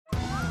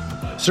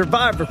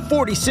Survivor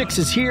 46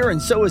 is here, and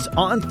so is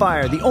On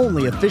Fire, the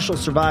only official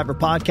Survivor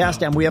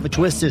podcast, and we have a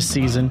twist this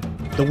season.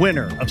 The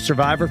winner of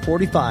Survivor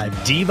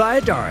 45, Dee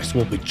Valladares,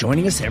 will be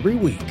joining us every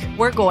week.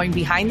 We're going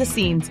behind the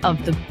scenes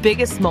of the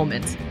biggest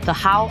moments, the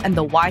how and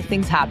the why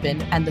things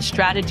happen, and the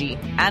strategy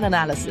and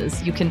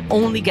analysis you can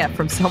only get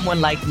from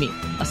someone like me,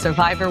 a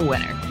Survivor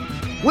winner.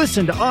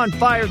 Listen to On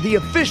Fire, the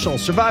official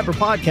Survivor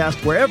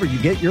podcast, wherever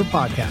you get your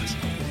podcast.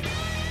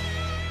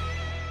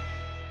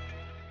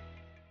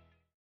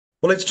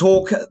 Well, let's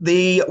talk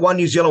the One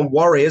New Zealand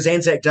Warriors.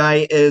 Anzac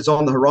Day is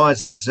on the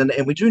horizon,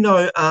 and we do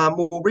know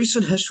more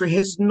recent history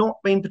has not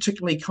been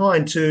particularly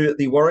kind to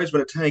the Warriors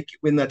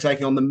when they're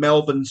taking on the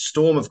Melbourne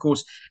Storm. Of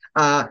course,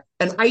 an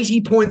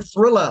 80-point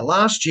thriller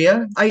last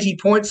year, 80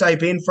 points,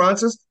 Ben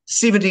Francis,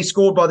 70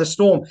 scored by the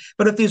Storm.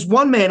 But if there's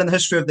one man in the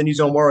history of the New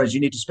Zealand Warriors you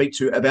need to speak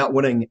to about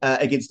winning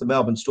against the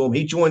Melbourne Storm,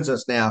 he joins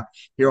us now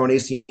here on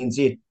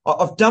SNZ.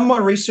 I've done my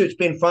research,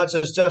 Ben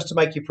Francis, just to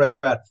make you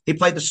proud. He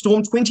played the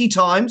Storm 20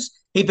 times.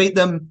 He beat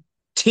them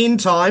 10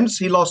 times.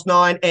 He lost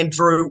 9 and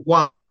drew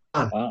 1.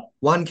 Wow.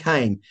 1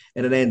 came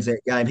in an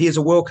Anzac game. He is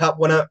a World Cup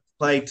winner,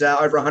 played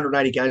over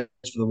 180 games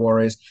for the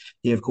Warriors.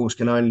 He, of course,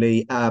 can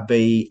only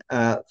be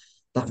the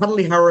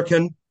Huntley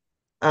Hurricane.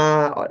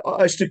 I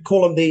used to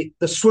call him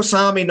the Swiss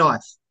Army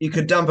knife. You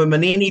could dump him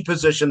in any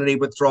position and he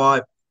would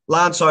thrive.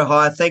 Lance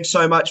Hohaia, thanks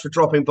so much for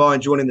dropping by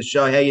and joining the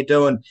show. How you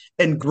doing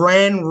in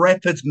Grand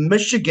Rapids,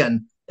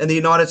 Michigan, in the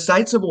United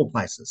States of all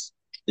places?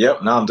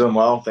 Yep, no, I'm doing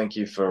well. Thank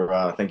you for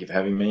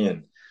having me,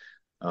 and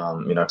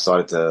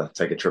excited to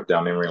take a trip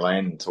down memory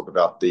lane and talk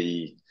about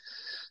the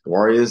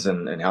Warriors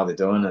and how they're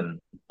doing, and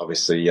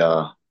obviously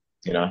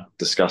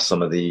discuss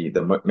some of the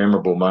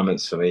memorable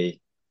moments for me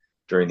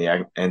during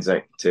the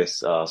Anzac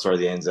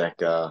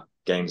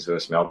games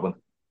versus Melbourne.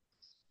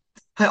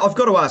 Hey, I've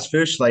got to ask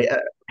firstly,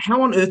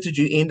 how on earth did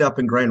you end up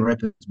in Grand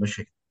Rapids,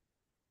 Michigan?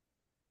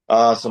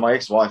 So my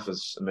ex-wife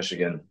is a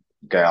Michigan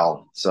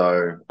gal,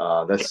 so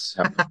that's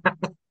how.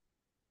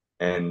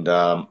 And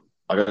I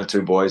got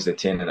 2 boys, they're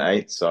 10 and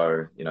 8.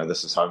 So,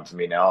 this is home for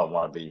me now. I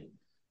want to be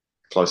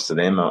close to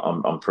them.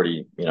 I'm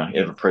pretty,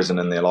 ever present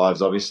in their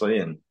lives, obviously.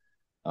 And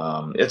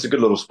it's a good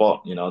little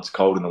spot. It's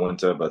cold in the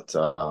winter, but,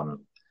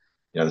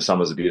 the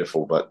summers are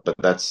beautiful. But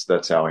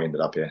that's how I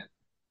ended up here.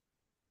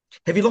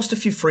 Have you lost a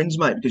few friends,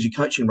 mate, because you're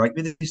coaching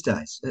rugby these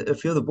days? A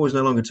few of the boys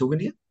no longer talking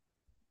to you?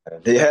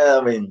 Yeah,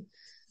 I mean,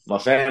 my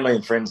family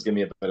and friends give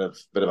me a bit of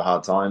a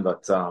hard time,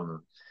 but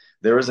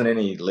there isn't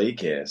any league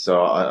here,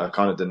 so I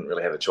kind of didn't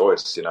really have a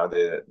choice.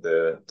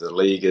 The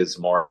league is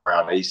more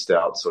out east,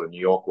 out sort of New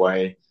York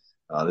way.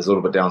 There's a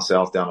little bit down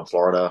south, down in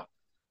Florida,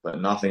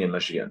 but nothing in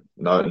Michigan.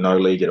 No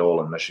league at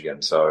all in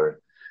Michigan. So,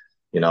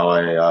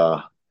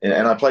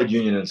 I played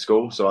union in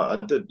school, so I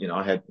did.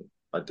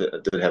 I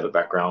did have a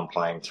background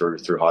playing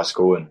through high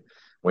school and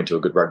went to a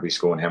good rugby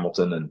school in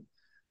Hamilton,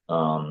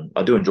 and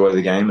I do enjoy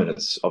the game, and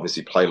it's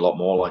obviously played a lot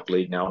more like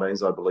league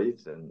nowadays, I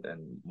believe,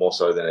 and more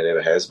so than it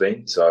ever has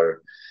been. So.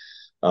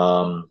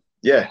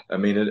 I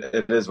mean,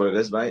 it is what it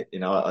is, mate.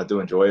 I do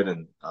enjoy it,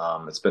 and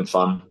it's been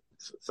fun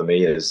for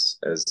me as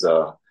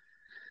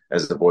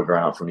a boy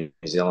growing up from New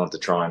Zealand to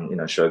try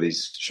and show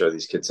these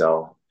kids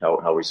how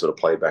we sort of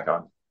play back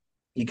home.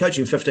 You're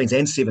coaching 15s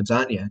and 7s,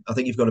 aren't you? I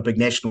think you've got a big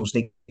nationals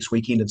next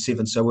weekend in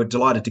 7, so we're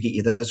delighted to get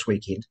you this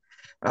weekend.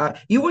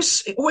 You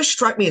always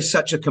struck me as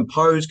such a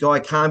composed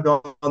guy, calm guy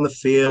on the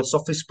field,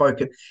 softly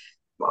spoken.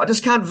 I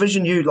just can't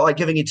vision you like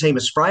giving your team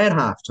a spray at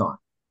halftime.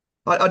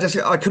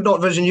 I could not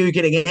vision you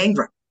getting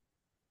angry.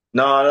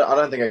 No, I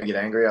don't think I get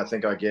angry. I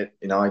think I get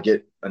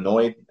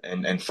annoyed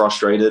and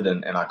frustrated,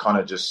 and I kind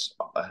of just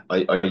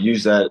I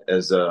use that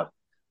as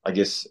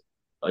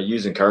I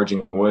use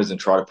encouraging words and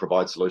try to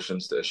provide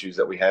solutions to issues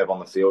that we have on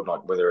the field,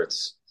 like whether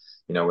it's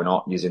we're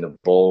not using the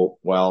ball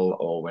well,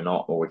 or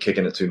we're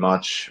kicking it too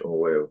much,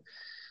 or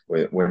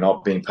we're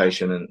not being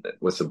patient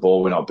with the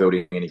ball, we're not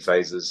building any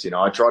phases.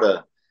 I try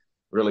to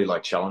really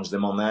challenge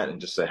them on that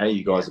and just say, hey,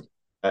 you guys.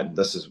 And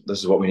this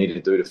is what we need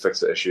to do to fix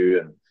the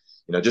issue. And,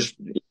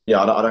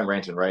 I don't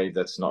rant and rave.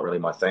 That's not really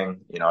my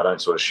thing. I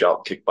don't sort of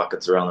shout, kick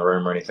buckets around the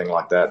room or anything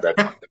like that. That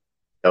doesn't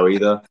go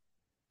either.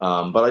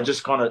 But I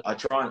just I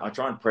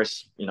try and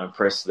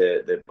press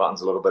their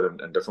buttons a little bit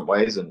in different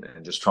ways and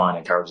just try and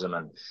encourage them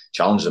and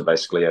challenge them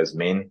basically as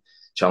men,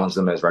 challenge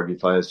them as rugby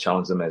players,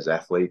 challenge them as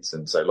athletes,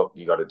 and say, look,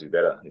 you got to do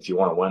better. If you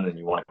want to win and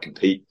you want to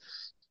compete,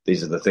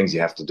 these are the things you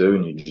have to do,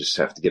 and you just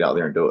have to get out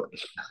there and do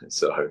it.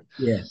 So,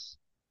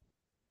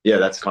 yeah,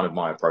 that's kind of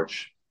my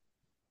approach.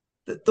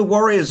 The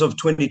Warriors of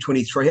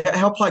 2023,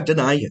 how plugged in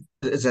are you?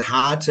 Is it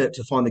hard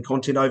to find the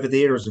content over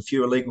there? Is there a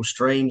few illegal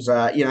streams?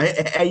 How are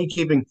you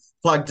keeping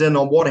plugged in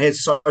on what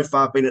has so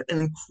far been an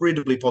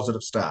incredibly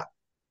positive start?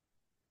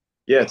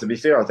 Yeah, to be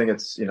fair, I think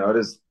it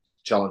is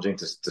challenging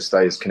to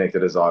stay as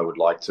connected as I would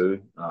like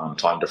to.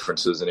 Time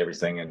differences and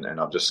everything, and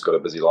I've just got a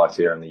busy life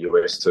here in the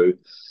US too.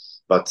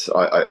 But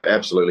I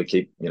absolutely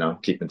keep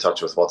in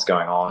touch with what's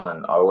going on,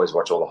 and I always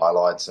watch all the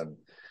highlights, and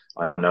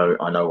I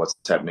know what's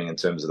happening in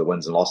terms of the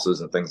wins and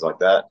losses and things like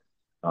that.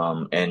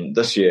 And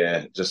this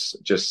year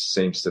just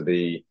seems to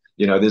be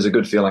there's a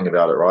good feeling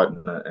about it, right?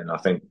 And I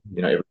think,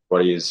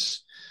 everybody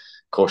is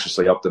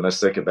cautiously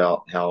optimistic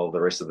about how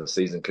the rest of the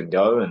season can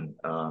go. And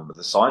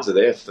the signs are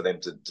there for them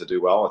to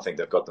do well. I think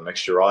they've got the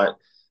mixture right.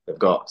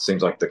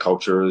 Seems like the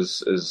culture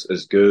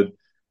is good.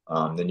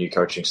 The new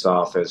coaching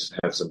staff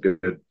have some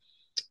good,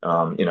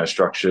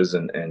 structures,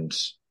 and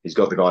he's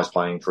got the guys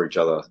playing for each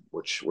other,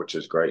 which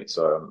is great.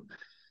 So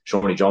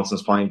Shawnee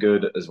Johnson's playing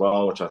good as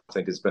well, which I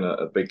think has been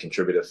a big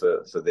contributor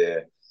for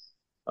their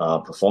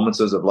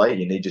performances of late.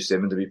 You need your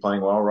seven to be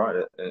playing well,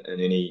 right? In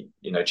any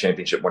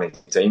championship winning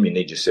team, you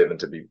need your seven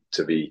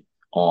to be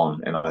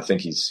on. And I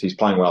think he's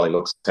playing well. He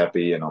looks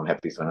happy, and I'm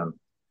happy for him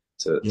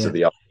to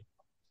be up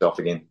himself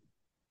again.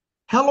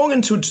 How long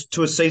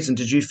into a season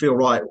did you feel,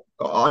 right,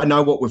 I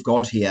know what we've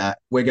got here,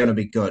 we're going to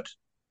be good?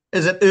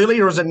 Is it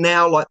early, or is it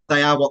now like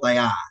they are what they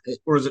are?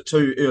 Or is it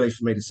too early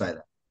for me to say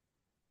that?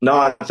 No,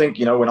 I think,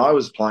 when I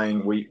was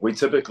playing, we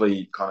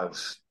typically kind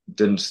of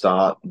didn't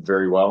start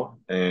very well,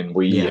 and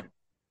we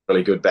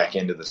really good back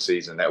end of the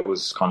season. That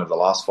was kind of the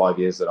last 5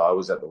 years that I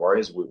was at the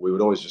Warriors. We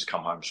would always just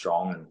come home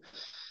strong, and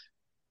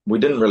we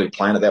didn't really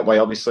plan it that way,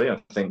 obviously.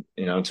 I think,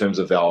 in terms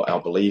of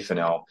our belief and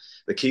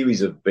the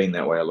Kiwis have been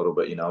that way a little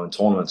bit, in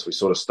tournaments, we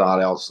sort of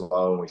start out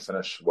slow and we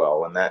finish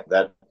well. And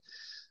that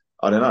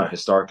I don't know,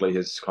 historically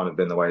has kind of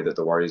been the way that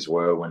the Warriors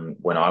were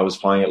when I was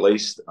playing, at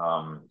least.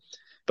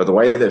 But the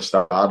way they've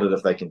started,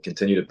 if they can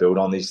continue to build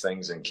on these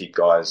things and keep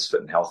guys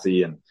fit and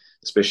healthy, and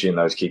especially in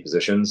those key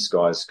positions,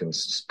 guys can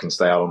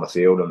stay out on the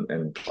field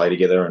and play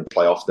together and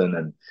play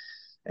often,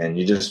 and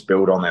you just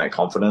build on that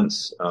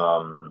confidence.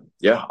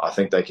 I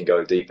think they can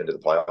go deep into the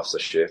playoffs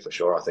this year for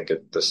sure. I think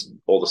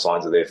all the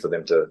signs are there for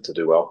them to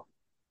do well.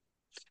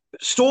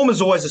 Storm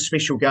is always a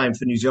special game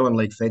for New Zealand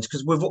League fans,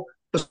 because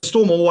the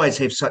Storm always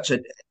have such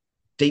a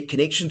deep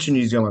connection to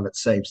New Zealand. It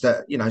seems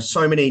that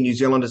so many New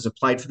Zealanders have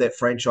played for that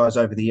franchise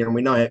over the year, and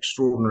we know how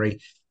extraordinary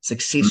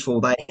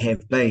successful they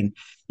have been.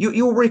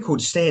 Your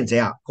record stands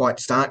out quite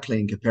starkly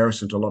in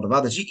comparison to a lot of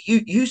others.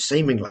 You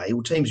seemingly,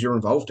 or teams you're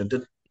involved in,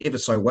 did ever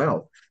so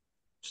well.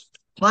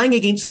 Playing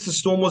against the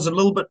Storm was a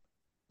little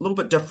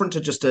bit different to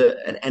just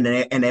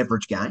an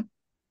average game.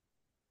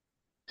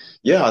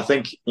 Yeah, I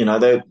think,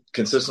 they've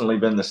consistently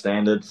been the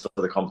standard for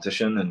the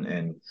competition,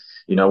 and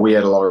we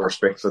had a lot of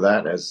respect for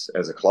that as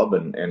a club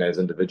and as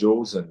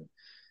individuals. And,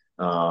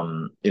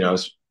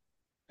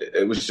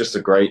 it was just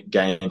a great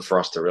game for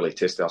us to really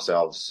test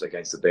ourselves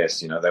against the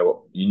best. You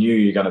knew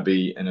you're going to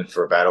be in it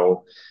for a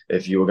battle.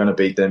 If you were going to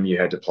beat them, you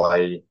had to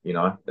play,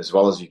 as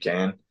well as you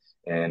can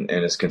and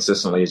as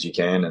consistently as you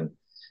can,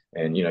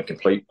 and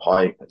complete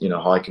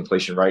high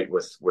completion rate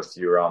with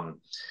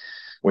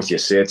your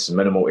sets,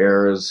 minimal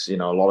errors, a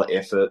lot of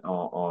effort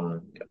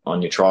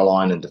on your try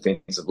line, and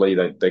defensively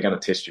they're going to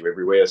test you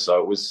everywhere.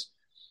 So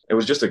it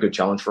was just a good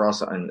challenge for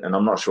us, and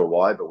I'm not sure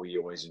why, but we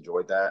always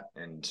enjoyed that.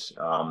 And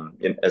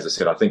as I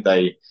said, I think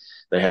they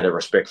had a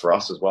respect for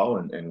us as well,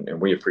 and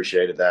we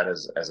appreciated that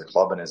as a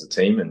club and as a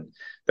team. And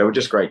they were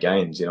just great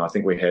games. I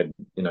think we had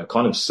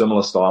kind of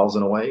similar styles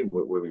in a way,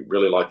 where we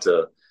really like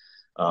to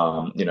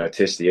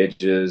test the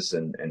edges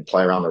and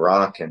play around the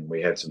ruck, and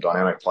we had some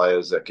dynamic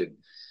players that could,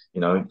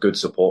 good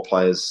support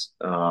players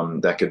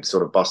that could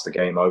sort of bust the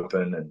game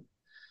open, and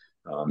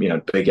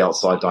big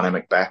outside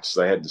dynamic backs.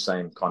 They had the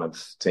same kind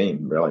of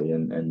team, really,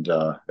 and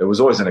it was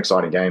always an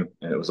exciting game,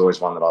 and it was always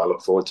one that I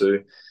look forward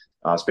to,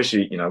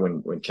 especially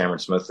when Cameron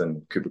Smith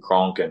and Cooper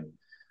Cronk and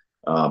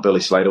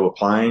Billy Slater were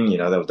playing. They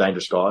were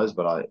dangerous guys,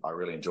 but I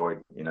really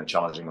enjoyed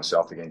challenging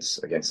myself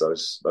against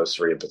those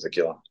three in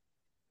particular.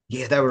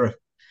 Yeah, they were a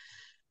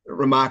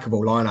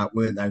remarkable lineup,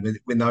 weren't they,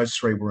 when those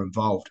three were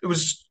involved? It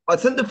was, I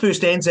think, the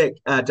first Anzac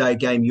Day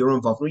game you were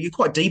involved in. Well, you're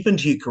quite deep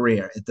into your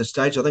career at this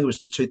stage. I think it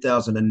was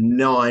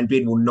 2009.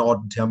 Ben will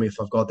nod and tell me if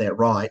I've got that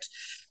right.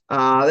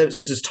 That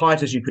was as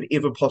tight as you could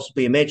ever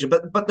possibly imagine.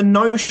 But the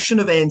notion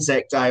of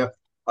Anzac Day,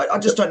 I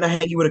just don't know how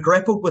you would have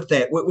grappled with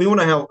that. We all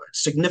know how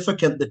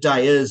significant the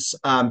day is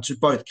to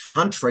both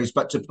countries,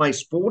 but to play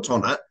sport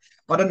on it,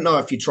 I don't know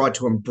if you tried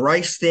to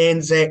embrace the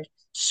Anzac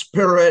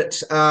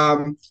spirit. What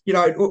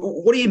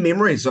are your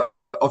memories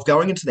of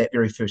going into that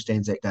very first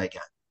Anzac Day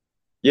game?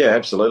 Yeah,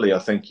 absolutely. I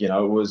think, it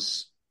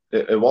was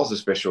a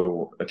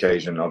special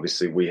occasion.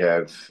 Obviously, we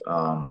have,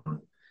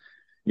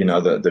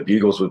 the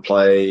bugles would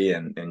play,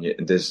 and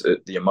there's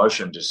the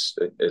emotion just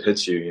it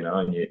hits you,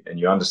 and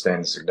you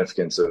understand the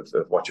significance of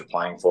what you're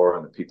playing for,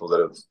 and the people that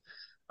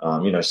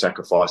have,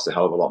 sacrificed a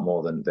hell of a lot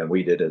more than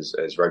we did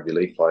as rugby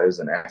league players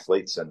and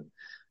athletes, and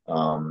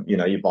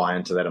you buy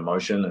into that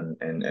emotion,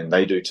 and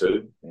they do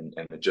too, and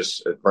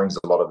it brings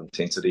a lot of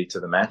intensity to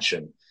the match,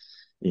 and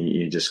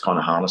you just kind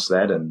of harness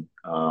that. And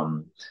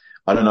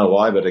I don't know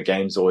why, but the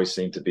games always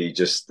seem to be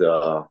just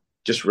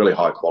really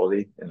high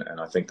quality, and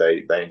I think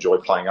they enjoy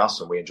playing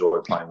us, and we enjoy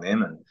playing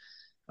them. And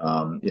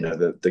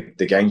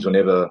the games were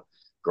never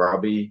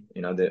grubby.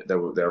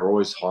 They're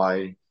always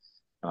high.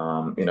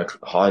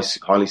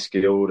 Highly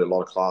skilled, a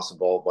lot of class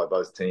involved by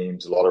both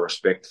teams, a lot of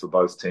respect for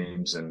both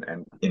teams, and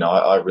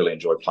I really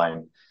enjoy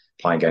playing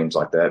games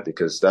like that,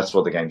 because that's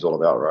what the game's all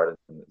about, right?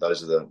 And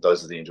those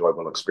are the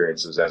enjoyable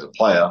experiences as a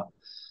player.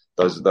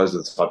 those are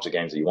the types of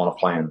games that you want to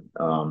play in.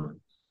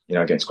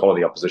 Against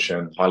quality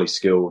opposition, highly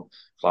skilled,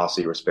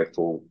 classy,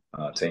 respectful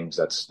teams.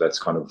 That's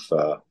kind of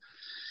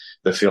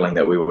the feeling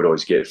that we would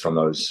always get from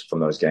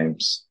those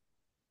games.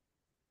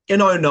 In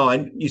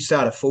 '09, you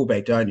start at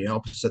fullback, don't you?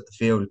 Opposite the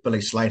field,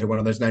 Billy Slater, one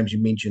of those names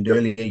you mentioned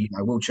earlier.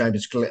 Will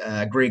Chambers,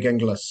 Greg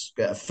Inglis,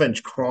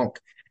 Finch, Cronk,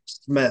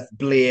 Smith,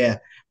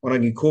 Blair,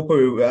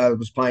 Wanagi-Kopu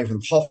was playing for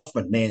them.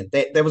 Hoffman, man,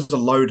 that was the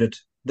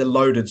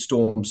loaded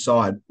Storm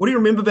side. What do you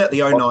remember about the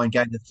 '09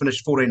 game that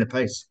finished 14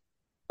 apiece?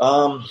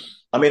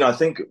 I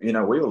think we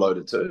were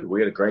loaded too.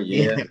 We had a great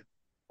year. Yeah.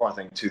 I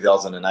think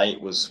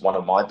 2008 was one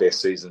of my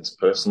best seasons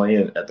personally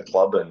at the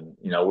club, and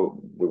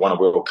we won a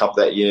World Cup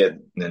that year.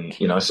 And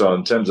so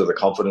in terms of the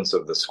confidence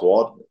of the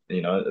squad,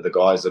 the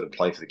guys that had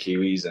played for the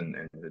Kiwis and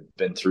had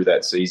been through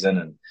that season,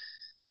 and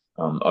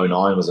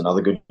 '09 was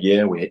another good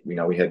year. We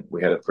had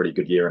a pretty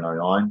good year in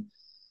 '09,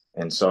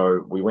 and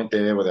so we went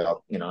there with our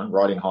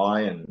riding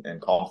high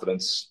and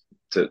confidence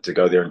to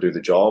go there and do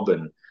the job.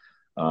 And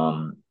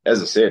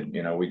as I said,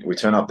 we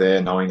turn up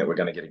there knowing that we're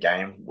going to get a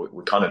game.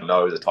 We kind of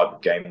know the type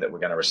of game that we're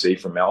going to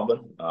receive from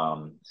Melbourne.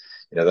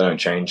 They don't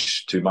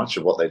change too much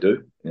of what they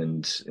do,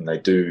 and they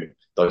do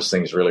those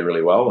things really,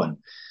 really well.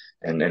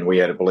 And we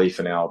had a belief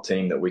in our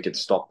team that we could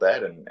stop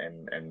that and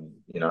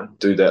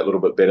do that a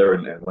little bit better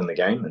and win the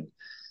game. And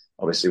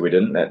obviously we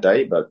didn't that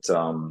day, but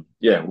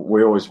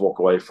we always walk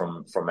away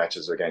from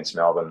matches against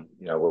Melbourne,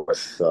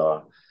 with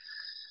a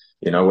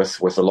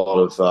lot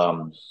of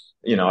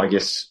I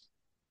guess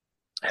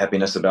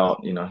happiness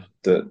about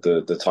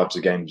the types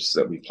of games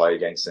that we play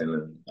against them,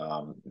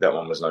 and that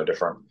one was no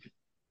different.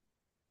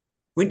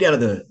 Went down to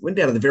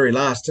the very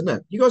last, didn't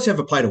it? You guys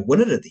haven't played a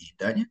win it at the end,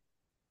 don't you?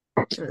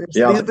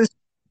 Yeah,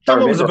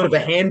 someone was a bit of a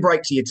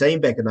handbrake to your team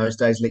back in those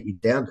days, let you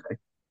down today.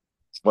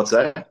 What's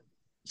that?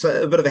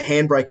 So a bit of a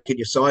handbrake in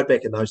your side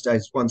back in those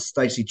days. Once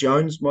Stacey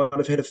Jones might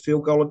have had a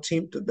field goal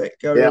attempt. Did that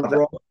go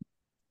wrong?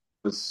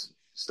 Was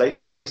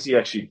Stacey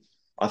actually?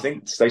 I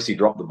think Stacey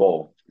dropped the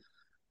ball,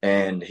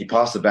 and he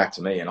passed it back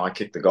to me, and I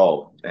kicked the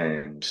goal,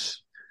 and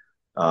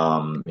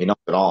he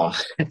knocked it on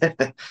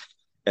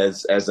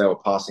as they were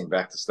passing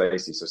back to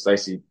Stacey. So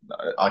Stacey,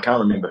 I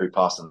can't remember who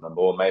passed him the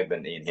ball. It may have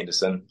been Ian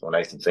Henderson or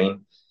Nathan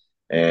Feen,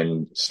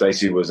 and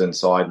Stacey was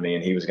inside me,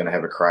 and he was going to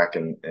have a crack,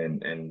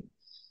 and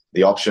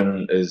the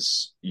option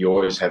is you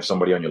always have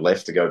somebody on your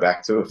left to go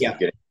back to if you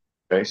get.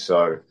 Okay,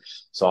 so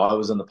I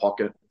was in the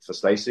pocket for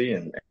Stacey,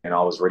 and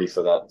I was ready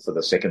for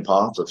the second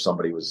pass if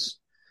somebody was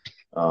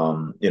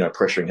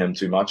pressuring him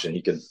too much and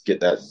he could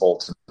get that ball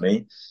to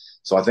me.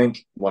 So I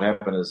think what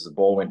happened is the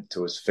ball went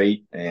to his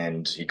feet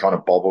and he kind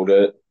of bobbled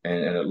it,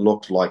 and it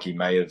looked like he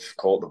may have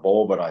caught the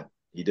ball, but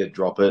he did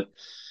drop it.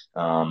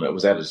 It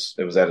was at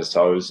his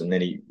toes, and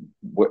then he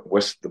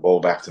whisked the ball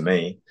back to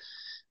me.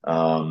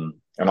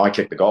 And I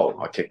kicked the goal.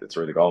 I kicked it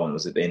through the goal, and it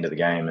was at the end of the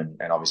game.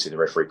 And obviously the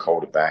referee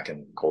called it back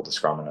and called the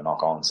scrum and a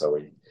knock on. So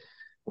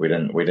we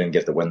didn't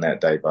get the win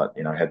that day. But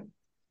had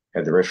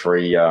the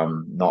referee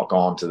not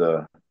gone to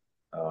the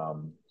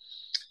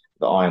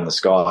eye in the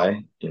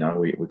sky,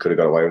 we could have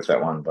got away with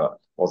that one, but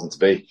wasn't to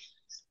be.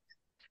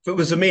 If it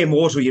was a mere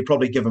mortal, you'd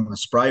probably give him a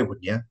spray,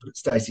 wouldn't you? But it's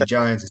Stacey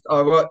Jones.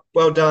 Oh,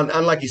 well done.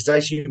 Unlucky,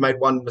 Stacey. You made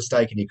one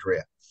mistake in your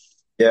career.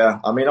 Yeah,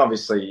 I mean,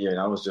 obviously, it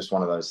was just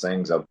one of those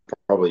things. I'd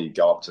probably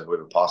go up to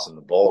whoever passed him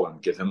the ball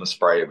and give him a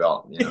spray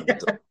about,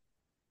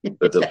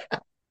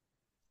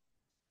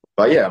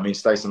 But yeah, I mean,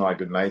 Stacey and I are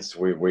good mates.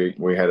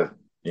 We had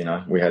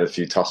a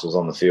few tussles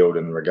on the field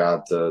in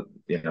regard to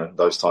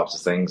those types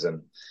of things,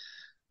 and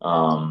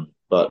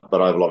but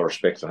I have a lot of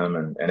respect for him,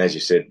 and as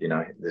you said,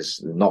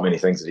 there's not many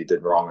things that he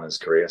did wrong in his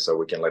career, so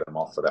we can let him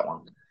off for that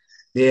one.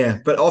 Yeah,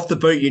 but off the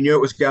boot, you knew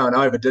it was going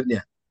over, didn't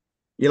you?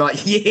 You're like,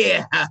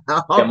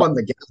 I won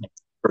the game.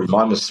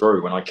 Mine was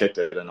through when I kicked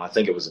it, and I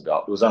think it was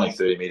only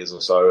 30 meters or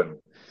so, and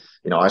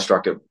I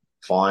struck it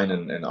fine,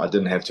 and I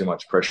didn't have too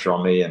much pressure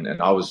on me, and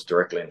I was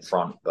directly in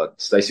front, but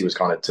Stacey was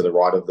kind of to the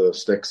right of the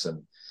sticks,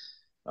 and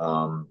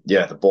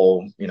the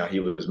ball, he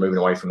was moving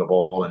away from the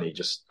ball, and he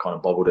just kind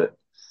of bobbled it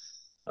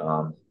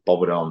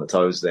on the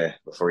toes there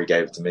before he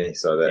gave it to me.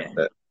 So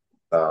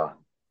that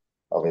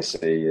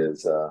obviously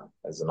is a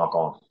knock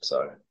on.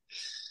 So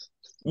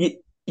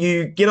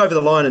you get over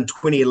the line in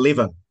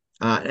 2011.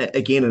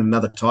 Again, in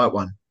another tight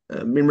one.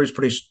 Memory's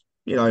pretty,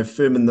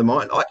 firm in the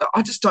mind.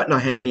 I just don't know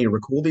how you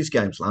recall these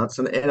games, Lance.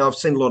 And I've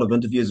seen a lot of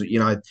interviews.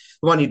 The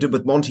one you did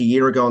with Monty a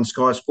year ago on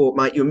Sky Sport,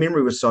 mate. Your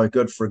memory was so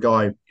good for a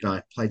guy,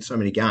 played so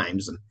many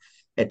games and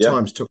at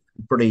times took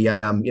pretty,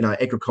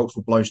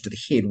 agricultural blows to the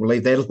head. We'll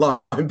leave that alone.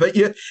 But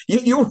your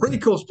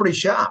recall's pretty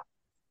sharp.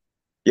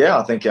 Yeah,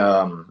 I think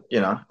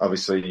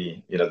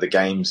obviously the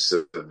games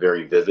are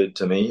very vivid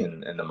to me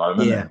in the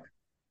moment. Yeah,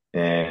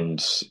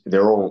 and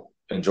they're all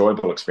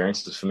enjoyable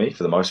experiences for me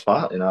for the most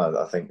part.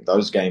 I think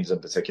those games in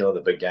particular,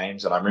 the big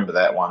games, and I remember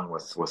that one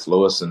with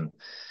Lewis and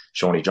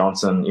Shawnee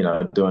Johnson,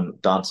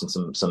 dancing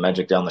some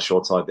magic down the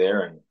short side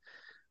there,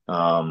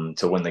 and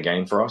to win the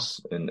game for us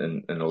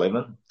in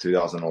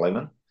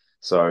 2011.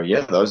 So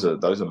yeah, those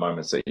are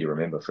moments that you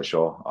remember for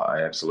sure.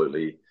 I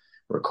absolutely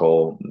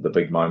recall the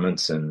big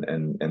moments and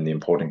the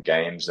important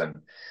games,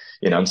 and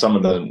some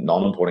of the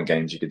non-important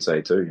games, you could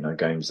say too,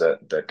 games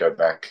that go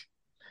back,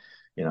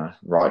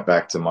 right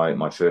back to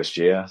my first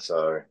year.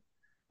 So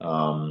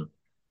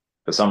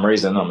for some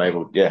reason, I'm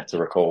able, to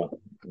recall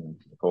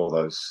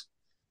those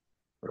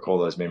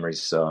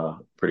memories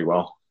pretty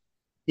well.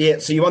 Yeah,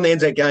 so you won the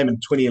Anzac game in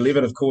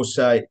 2011, of course.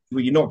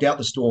 You knocked out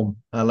the Storm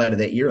later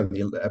that year in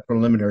the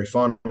preliminary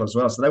final as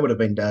well. So they would have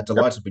been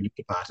delighted when you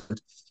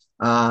departed.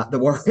 The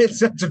Warriors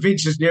to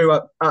ventures new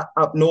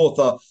up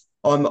north.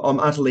 I'm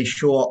utterly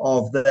sure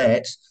of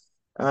that.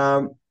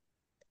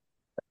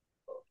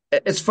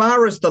 As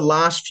far as the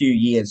last few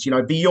years,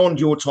 beyond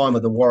your time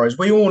with the Warriors,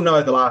 we all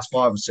know the last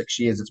 5 or 6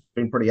 years, it's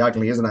been pretty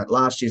ugly, isn't it?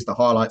 Last year's the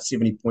highlight,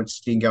 70 points,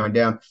 10 going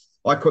down.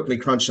 I quickly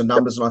crunched the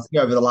numbers, and I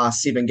think over the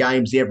last 7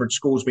 games, the average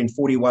score's been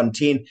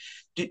 41-10.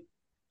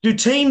 Do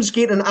teams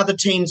get in other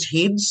teams'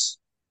 heads?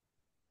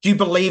 Do you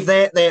believe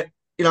that,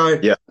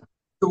 Yeah.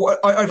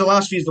 over the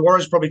last few years, the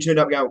Warriors probably turned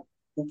up and go,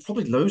 we'll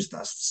probably lose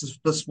this.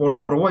 This is what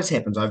always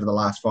happens over the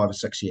last 5 or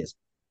 6 years.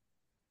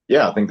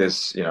 Yeah, I think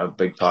there's, a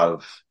big part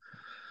of,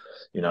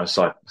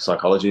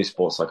 psychology,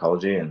 sports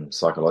psychology, and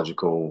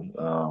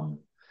psychological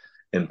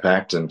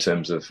impact in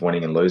terms of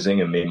winning and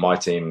losing. I mean, my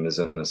team is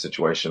in a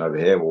situation over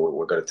here where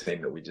we've got a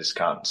team that we just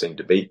can't seem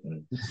to beat.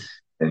 And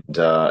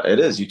it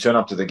is, you turn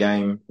up to the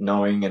game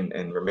knowing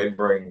and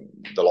remembering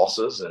the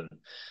losses. And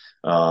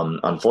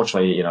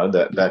unfortunately,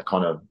 that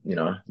kind of,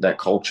 that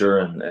culture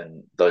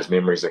and those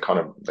memories, they kind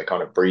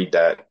of breed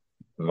that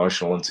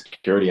emotional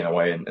insecurity in a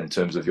way in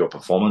terms of your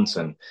performance.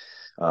 And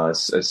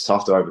it's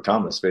tough to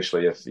overcome,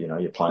 especially if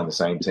you're playing the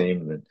same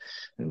team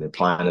and they're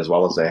playing as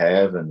well as they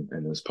have and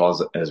as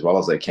well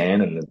as they can,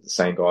 and the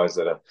same guys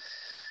that are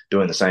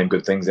doing the same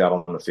good things out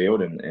on the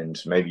field,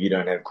 and maybe you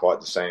don't have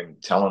quite the same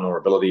talent or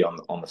ability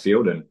on the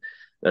field, and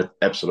that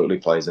absolutely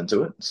plays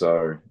into it.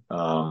 So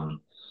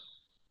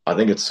I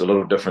think it's a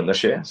little different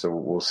this year. So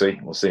we'll see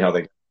how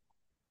they're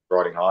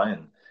riding high,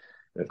 and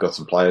they've got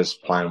some players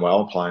playing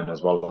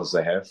as well as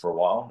they have for a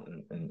while,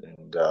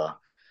 and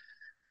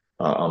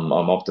I'm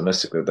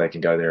optimistic that they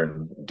can go there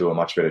and do a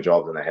much better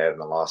job than they have in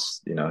the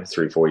last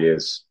 3-4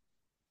 years.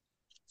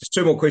 Just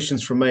 2 more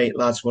questions from me,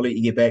 Lance. We'll let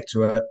you get back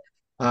to it.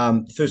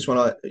 First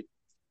one,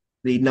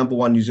 the number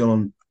one New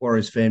Zealand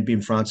Warriors fan,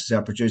 Ben Francis,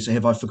 our producer.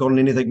 Have I forgotten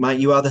anything, mate?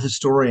 You are the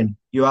historian.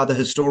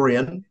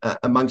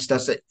 Amongst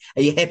us. Are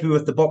you happy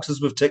with the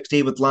boxes we've ticked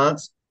here with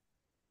Lance?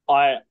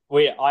 I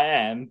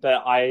am,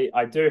 but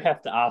I do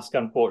have to ask,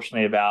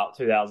 unfortunately, about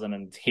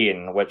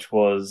 2010, which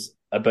was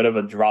a bit of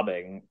a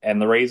drubbing. And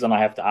the reason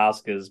I have to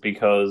ask is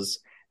because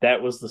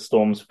that was the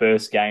Storm's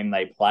first game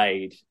they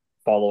played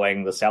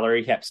following the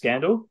salary cap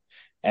scandal.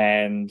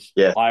 And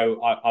yeah,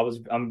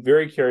 I'm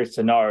very curious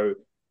to know,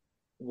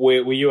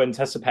 were you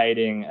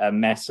anticipating a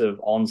massive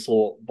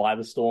onslaught by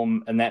the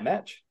Storm in that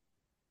match?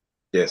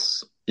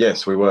 Yes,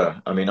 we were.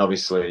 I mean,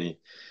 obviously,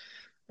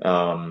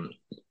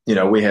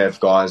 we have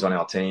guys on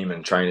our team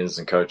and trainers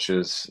and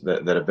coaches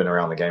that have been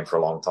around the game for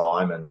a long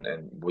time,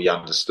 and we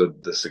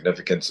understood the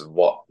significance of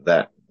what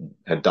that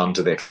had done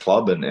to their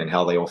club and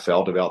how they all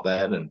felt about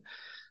that, and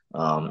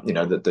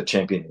the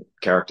champion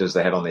characters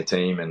they had on their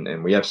team,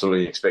 and we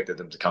absolutely expected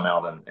them to come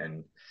out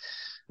and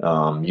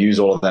use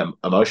all of that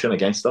emotion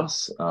against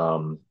us.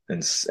 And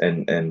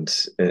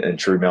in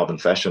true Melbourne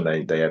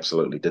fashion, they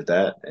absolutely did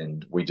that,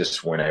 and we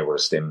just weren't able to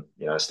stem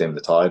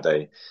the tide.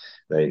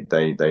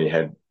 They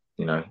had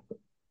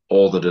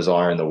all the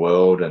desire in the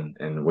world,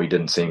 and we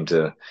didn't seem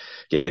to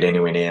get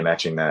anywhere near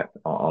matching that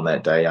on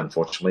that day,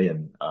 unfortunately.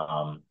 And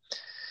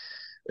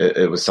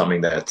it was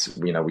something that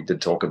we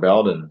did talk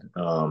about,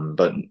 and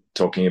but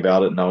talking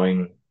about it,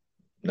 knowing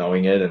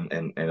it,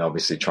 and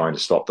obviously trying to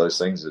stop those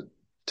things are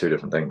two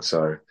different things.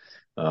 So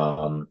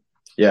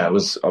it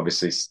was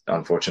obviously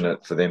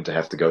unfortunate for them to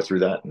have to go through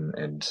that,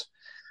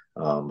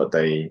 but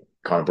they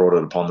kind of brought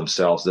it upon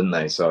themselves, didn't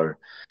they? So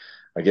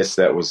I guess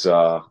that was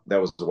a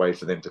way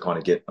for them to kind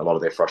of get a lot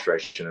of their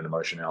frustration and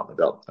emotion out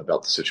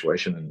about the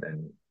situation,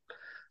 and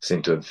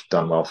seemed to have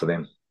done well for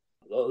them.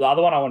 The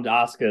other one I wanted to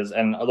ask is,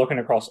 and looking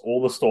across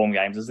all the Storm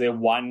games, is there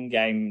one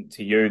game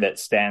to you that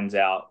stands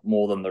out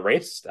more than the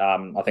rest?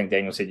 I think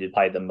Daniel said you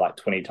played them like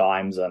 20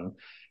 times, and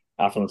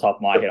from the top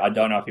of my head, I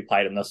don't know if you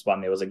played in this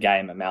one. There was a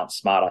game at Mount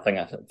Smart. I think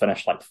I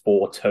finished like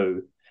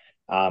 4-2.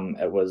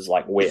 It was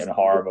like wet and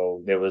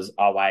horrible. There was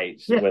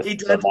 08 with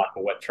the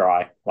Michael Witt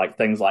try, like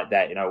things like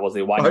that. Was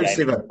there one game that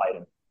you played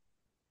in?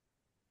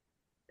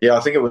 Yeah, I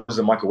think it was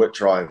a Michael Witt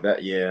try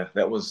that year.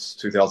 That was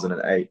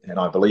 2008, and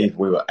I believe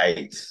we were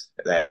 8th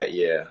that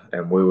year,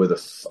 and we were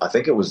I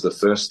think it was the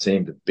first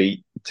team to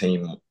beat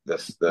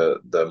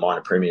the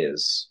minor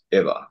premiers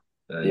ever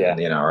in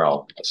the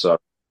NRL. So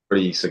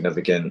pretty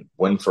significant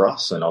win for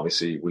us, and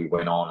obviously we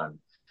went on and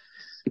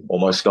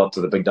almost got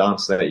to the big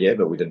dance that year,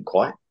 but we didn't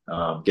quite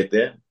get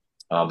there.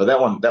 But that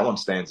one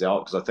stands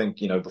out because I think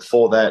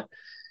before that,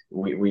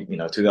 we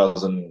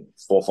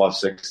 2004, 5,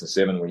 6, and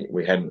 7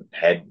 we hadn't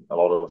had a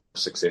lot of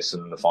success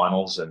in the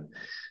finals, and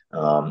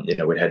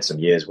we'd had some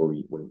years where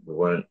we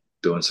weren't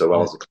doing so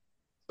well as a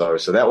club.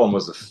 So that one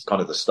was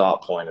kind of the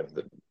start point of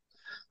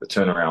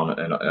turnaround,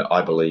 and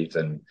I believe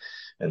in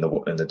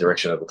the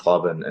direction of the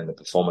club and the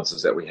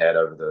performances that we had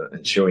over the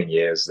ensuing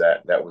years.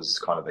 That was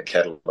kind of the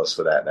catalyst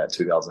for that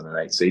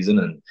 2008 season,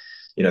 and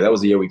that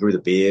was the year we grew the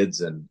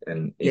beards, and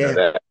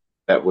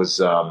that was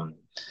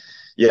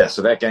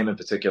So that game in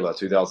particular,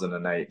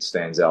 2008,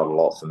 stands out a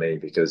lot for me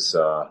because.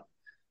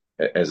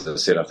 As I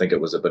said, I think it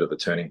was a bit of a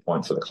turning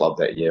point for the club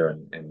that year,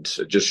 and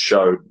it just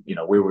showed,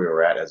 where we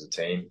were at as a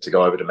team to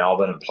go over to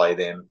Melbourne and play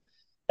them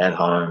at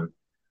home.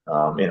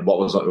 And what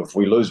was, if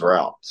we lose, we're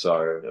out.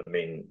 So, I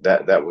mean,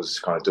 that was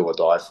kind of do or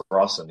die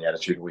for us and the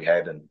attitude we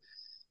had. And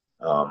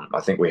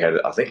I think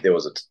there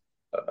was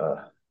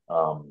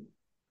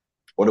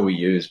what do we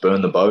use?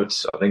 Burn the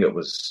boats. I think it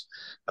was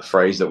a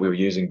phrase that we were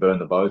using, burn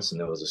the boats.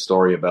 And there was a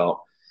story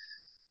about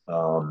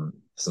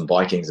some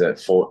Vikings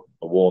that fought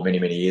a war many,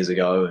 many years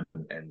ago,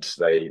 and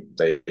they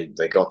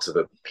got to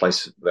the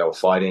place they were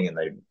fighting and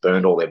they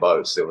burned all their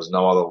boats. There was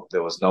no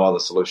other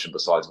solution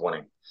besides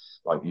winning.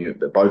 Like,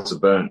 the boats are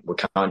burnt. We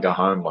can't go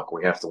home. Like,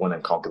 we have to win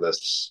and conquer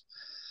this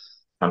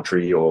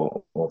country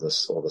or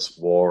this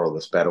war or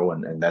this battle,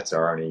 and that's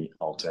our only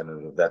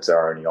alternative. That's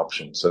our only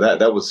option. So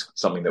that was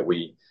something that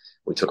we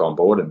took on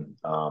board, and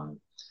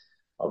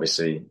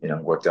obviously,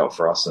 worked out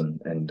for us, and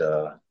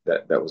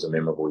that was a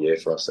memorable year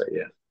for us that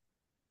year.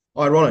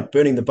 Ironic,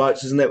 burning the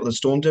boats. Isn't that what the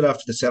Storm did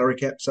after the salary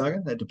cap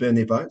saga? They had to burn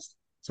their boats,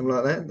 something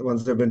like that. The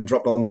ones that have been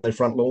dropped on their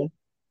front lawn.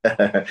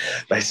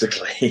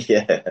 Basically,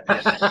 yeah.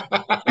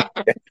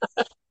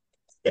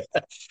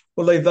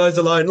 We'll leave those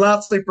alone.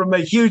 Lastly, from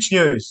me, huge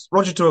news: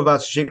 Roger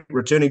Tuivasa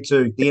returning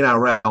to the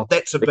NRL.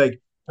 That's a big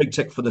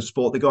tick for the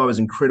sport. The guy was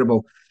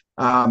incredible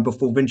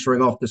before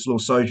venturing off this little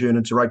sojourn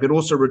into rugby, but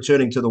also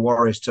returning to the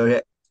Warriors too.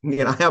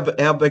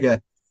 How big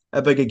a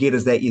get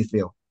is that, you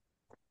feel?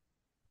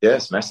 Yeah,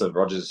 it's massive.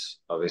 Roger's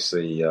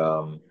obviously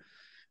going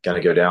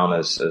to go down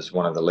as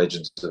one of the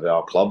legends of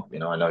our club.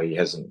 I know he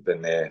hasn't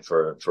been there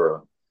for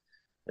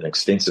an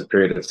extensive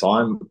period of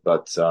time,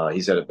 but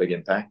he's had a big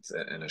impact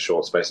in a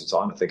short space of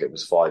time. I think it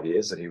was 5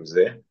 years that he was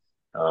there.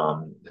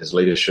 His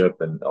leadership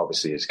and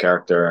obviously his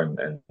character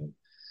and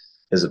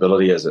his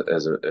ability as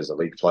a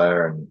lead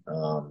player,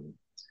 and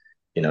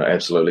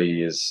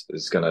absolutely is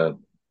going to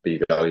be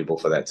valuable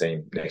for that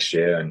team next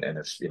year. And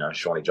if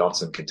Shawnee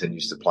Johnson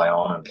continues to play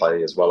on and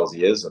play as well as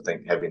he is, I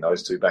think having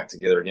those two back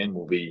together again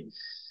will be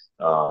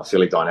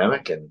fairly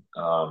dynamic. And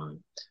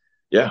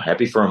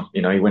happy for him.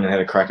 He went and had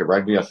a crack at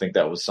rugby. I think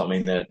that was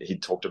something that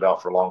he'd talked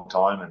about for a long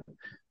time, and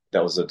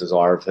that was a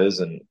desire of his,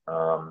 and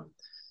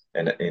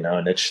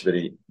an itch that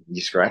he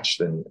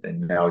scratched, and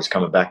now he's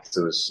coming back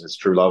to his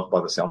true love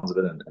by the sounds of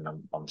it, and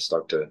I'm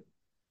stoked to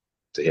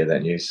hear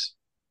that news.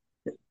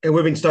 And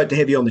we've been stoked to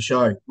have you on the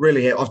show.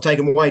 Really, I've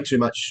taken way too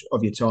much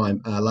of your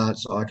time,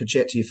 Lance. I could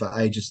chat to you for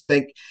ages.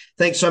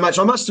 Thanks so much.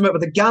 I must admit,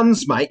 with the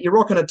guns, mate, you're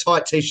rocking a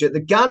tight T-shirt.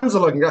 The guns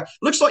are looking good.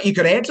 Looks like you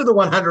could add to the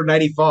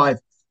 185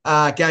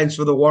 games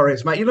for the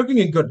Warriors, mate. You're looking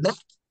in good nick.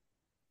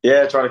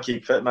 Yeah, trying to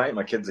keep fit, mate.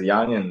 My kids are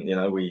young,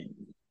 and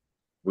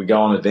we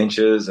go on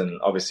adventures, and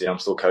obviously I'm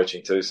still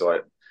coaching too, so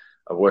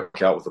I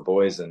work out with the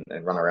boys and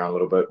run around a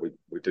little bit.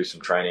 We do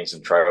some training,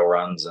 some trail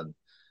runs, and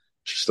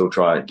still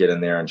try to get in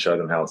there and show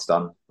them how it's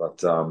done.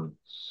 But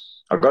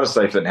I've got to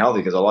stay fit and healthy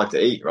because I like to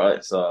eat,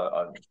 right?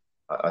 So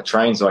I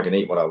train so I can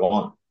eat what I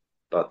want.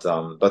 But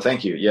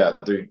thank you. Yeah,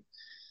 I do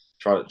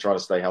try to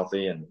stay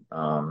healthy, and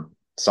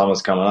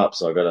summer's coming up,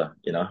 so I got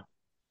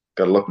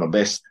to look my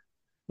best.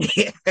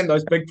 Yeah, and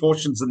those big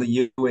portions in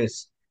the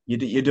US.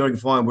 You're doing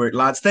fine work,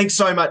 Lance. Thanks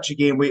so much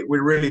again. We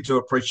really do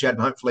appreciate it,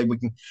 and hopefully we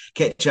can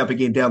catch up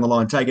again down the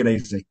line. Take it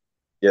easy.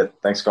 Yeah,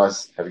 thanks,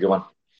 guys. Have a good one.